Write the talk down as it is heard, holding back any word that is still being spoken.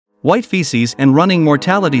White feces and running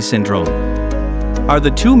mortality syndrome are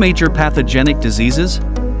the two major pathogenic diseases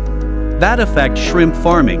that affect shrimp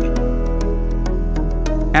farming.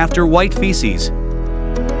 After white feces,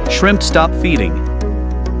 shrimp stop feeding,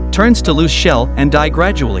 turns to loose shell and die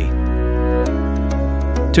gradually.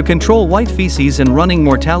 To control white feces and running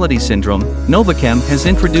mortality syndrome, Novachem has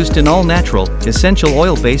introduced an all-natural, essential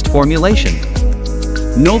oil-based formulation.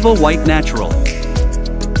 Nova White Natural.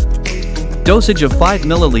 Dosage of 5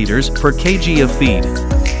 ml per kg of feed.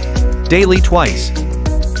 Daily twice.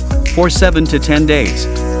 For 7 to 10 days.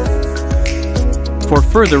 For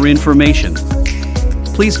further information,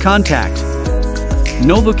 please contact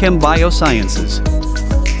Novachem Biosciences.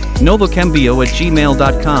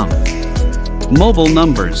 novachembio@gmail.com. Mobile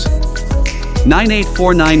numbers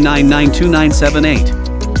 984999298,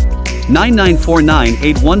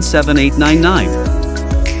 9949817899.